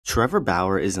Trevor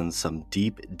Bauer is in some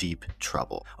deep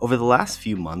trouble. Over the last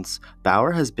few months,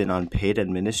 Bauer has been on paid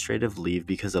administrative leave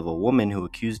because of a woman who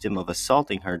accused him of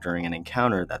assaulting her during an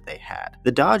encounter that they had.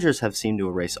 The Dodgers have seemed to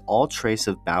erase all trace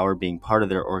of Bauer being part of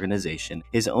their organization.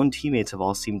 His own teammates have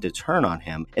all seemed to turn on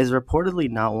him, is reportedly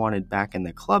not wanted back in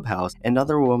the clubhouse, and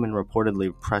other women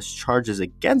reportedly pressed charges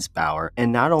against Bauer.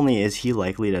 And not only is he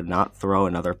likely to not throw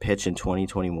another pitch in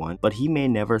 2021, but he may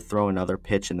never throw another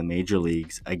pitch in the major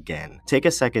leagues again. Take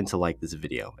a second to like this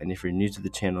video, and if you're new to the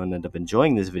channel and end up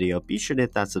enjoying this video, be sure to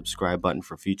hit that subscribe button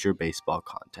for future baseball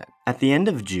content. At the end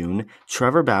of June,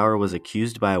 Trevor Bauer was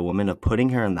accused by a woman of putting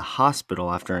her in the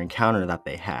hospital after an encounter that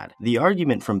they had. The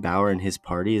argument from Bauer and his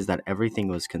party is that everything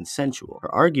was consensual.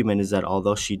 Her argument is that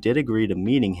although she did agree to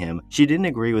meeting him, she didn't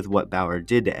agree with what Bauer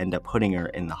did to end up putting her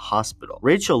in the hospital.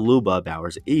 Rachel Luba,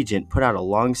 Bauer's agent, put out a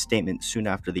long statement soon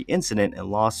after the incident and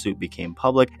lawsuit became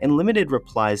public and limited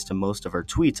replies to most of her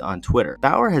tweets on Twitter.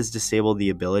 Bauer has disabled the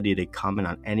ability to comment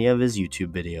on any of his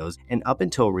YouTube videos and up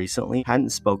until recently hadn't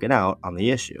spoken out on the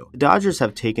issue. The Dodgers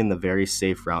have taken the very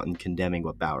safe route in condemning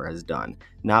what Bauer has done,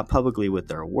 not publicly with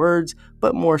their words,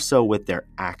 but more so with their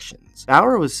actions.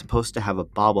 Bauer was supposed to have a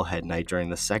bobblehead night during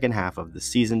the second half of the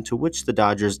season, to which the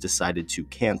Dodgers decided to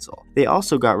cancel. They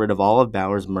also got rid of all of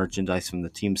Bauer's merchandise from the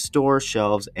team's store,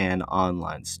 shelves, and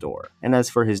online store. And as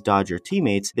for his Dodger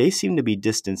teammates, they seem to be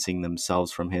distancing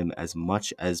themselves from him as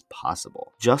much as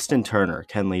possible. Justin Turner,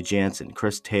 Kenley Jansen,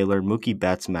 Chris Taylor, Mookie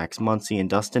Betts, Max Muncy, and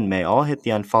Dustin May all hit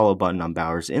the unfollow button on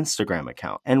Bauer's Instagram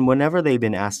account. And whenever they've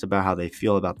been asked about how they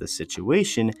feel about this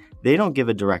situation, they don't give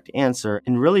a direct answer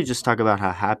and really just talk about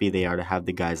how happy they are to have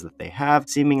the guys that they have,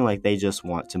 seeming like they just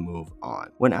want to move on.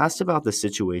 When asked about the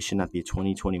situation at the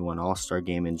 2021 All-Star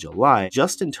Game in July,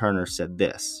 Justin Turner said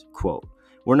this, quote,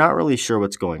 "We're not really sure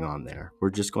what's going on there. We're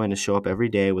just going to show up every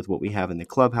day with what we have in the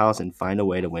clubhouse and find a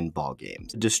way to win ball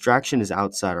games. The distraction is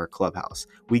outside our clubhouse.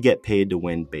 We get paid to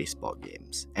win baseball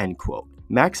games." End quote.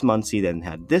 Max Muncy then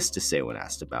had this to say when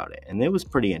asked about it, and it was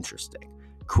pretty interesting.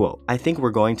 Quote, "I think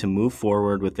we're going to move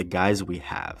forward with the guys we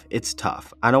have. It's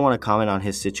tough. I don't want to comment on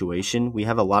his situation. We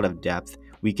have a lot of depth.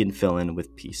 We can fill in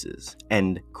with pieces."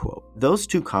 End quote. Those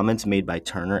two comments made by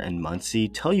Turner and Muncy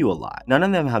tell you a lot. None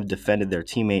of them have defended their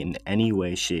teammate in any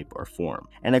way, shape, or form.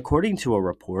 And according to a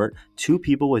report, two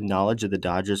people with knowledge of the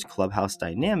Dodgers clubhouse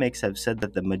dynamics have said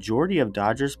that the majority of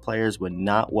Dodgers players would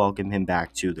not welcome him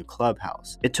back to the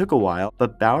clubhouse. It took a while,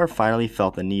 but Bauer finally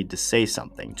felt the need to say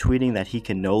something, tweeting that he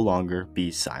can no longer be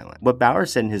silent. What Bauer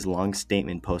said in his long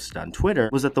statement posted on Twitter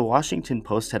was that the Washington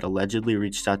Post had allegedly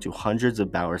reached out to hundreds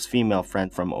of Bauer's female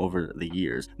friends from over the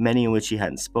years, many in which he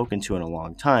hadn't spoken to in a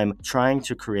long time, trying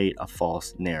to create a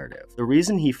false narrative. The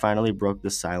reason he finally broke the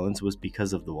silence was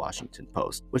because of the Washington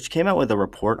Post, which came out with a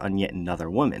report on yet another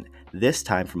woman, this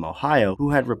time from Ohio,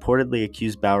 who had reportedly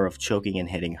accused Bauer of choking and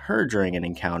hitting her during an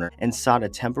encounter and sought a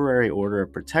temporary order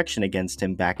of protection against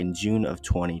him back in June of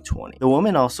 2020. The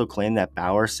woman also claimed that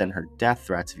Bauer sent her death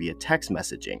threats via text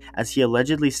messaging, as he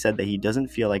allegedly said that he doesn't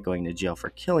feel like going to jail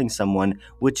for killing someone,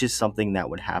 which is something that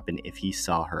would happen if he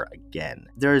saw her again.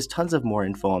 There is tons of more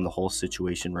info on the whole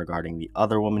situation regarding the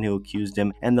other woman who accused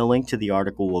him, and the link to the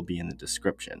article will be in the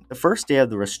description. The first day of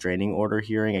the restraining order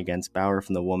hearing against Bauer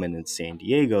from the woman in San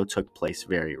Diego took place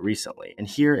very recently, and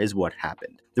here is what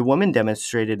happened. The woman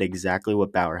demonstrated exactly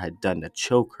what Bauer had done to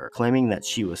choke her, claiming that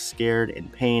she was scared, in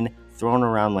pain, thrown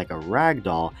around like a rag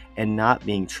doll, and not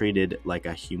being treated like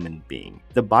a human being.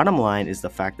 The bottom line is the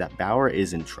fact that Bauer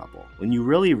is in trouble. When you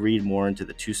really read more into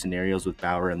the two scenarios with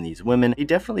Bauer and these women, they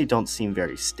definitely don't seem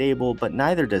very stable, but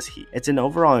neither does he. It's an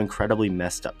overall incredibly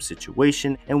messed up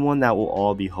situation, and one that will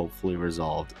all be hopefully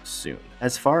resolved soon.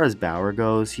 As far as Bauer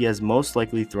goes, he has most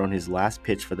likely thrown his last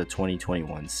pitch for the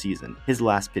 2021 season, his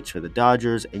last pitch for the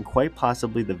Dodgers, and quite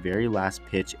possibly the very last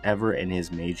pitch ever in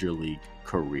his major league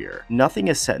career. Nothing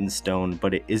is set in stone,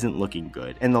 but it isn't looking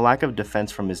good, and the lack of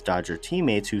defense from his Dodger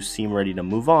teammates who seem ready to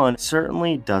move on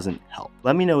certainly doesn't help.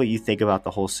 Let me know what you think about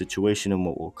the whole situation and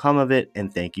what will come of it,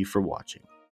 and thank you for watching.